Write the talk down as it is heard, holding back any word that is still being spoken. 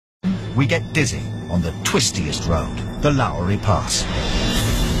we get dizzy on the twistiest road, the Lowari Pass.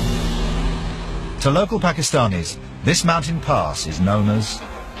 To local Pakistanis, this mountain pass is known as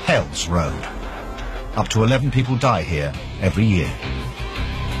Hell's Road. Up to 11 people die here every year.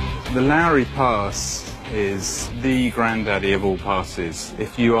 The Lowari Pass is the granddaddy of all passes.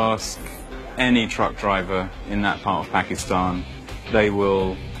 If you ask any truck driver in that part of Pakistan, they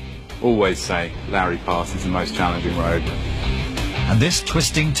will always say Lowari Pass is the most challenging road. And this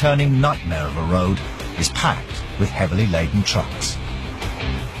twisting, turning nightmare of a road is packed with heavily laden trucks.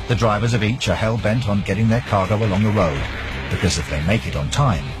 The drivers of each are hell-bent on getting their cargo along the road, because if they make it on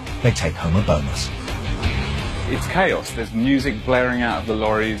time, they take home a bonus. It's chaos. There's music blaring out of the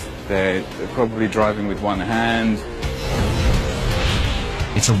lorries. They're probably driving with one hand.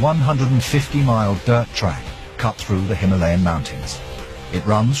 It's a 150-mile dirt track cut through the Himalayan mountains. It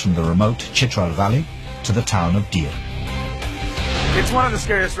runs from the remote Chitral Valley to the town of Deer. It's one of the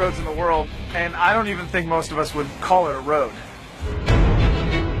scariest roads in the world, and I don't even think most of us would call it a road.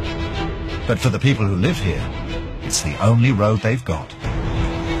 But for the people who live here, it's the only road they've got.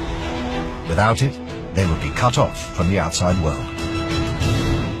 Without it, they would be cut off from the outside world.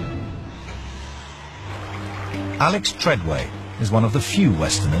 Alex Treadway is one of the few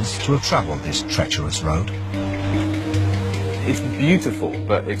Westerners to have travelled this treacherous road. It's beautiful,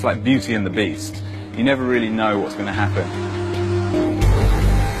 but it's like Beauty and the Beast. You never really know what's going to happen.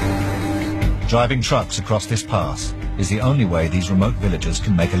 Driving trucks across this pass is the only way these remote villagers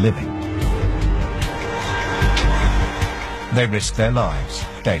can make a living. They risk their lives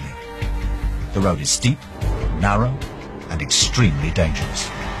daily. The road is steep, narrow, and extremely dangerous.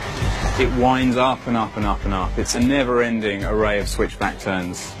 It winds up and up and up and up. It's a never-ending array of switchback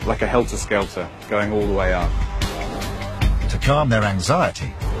turns, like a helter-skelter, going all the way up. To calm their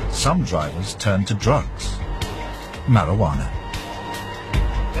anxiety, some drivers turn to drugs. Marijuana.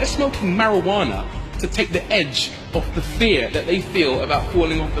 They're smoking marijuana to take the edge off the fear that they feel about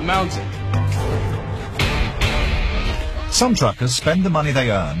falling off the mountain. Some truckers spend the money they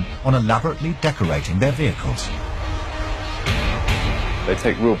earn on elaborately decorating their vehicles. They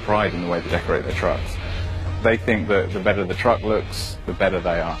take real pride in the way they decorate their trucks. They think that the better the truck looks, the better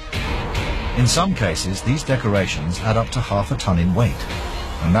they are. In some cases, these decorations add up to half a ton in weight,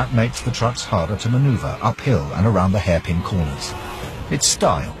 and that makes the trucks harder to maneuver uphill and around the hairpin corners. It's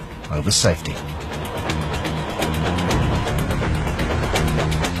style over safety.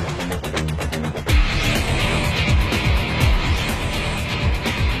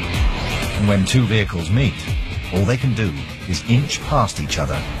 And when two vehicles meet, all they can do is inch past each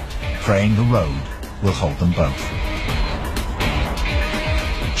other, praying the road will hold them both.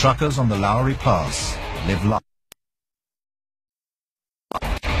 Truckers on the Lowari Pass live life.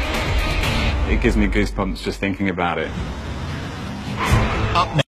 It gives me goosebumps just thinking about it. Up next.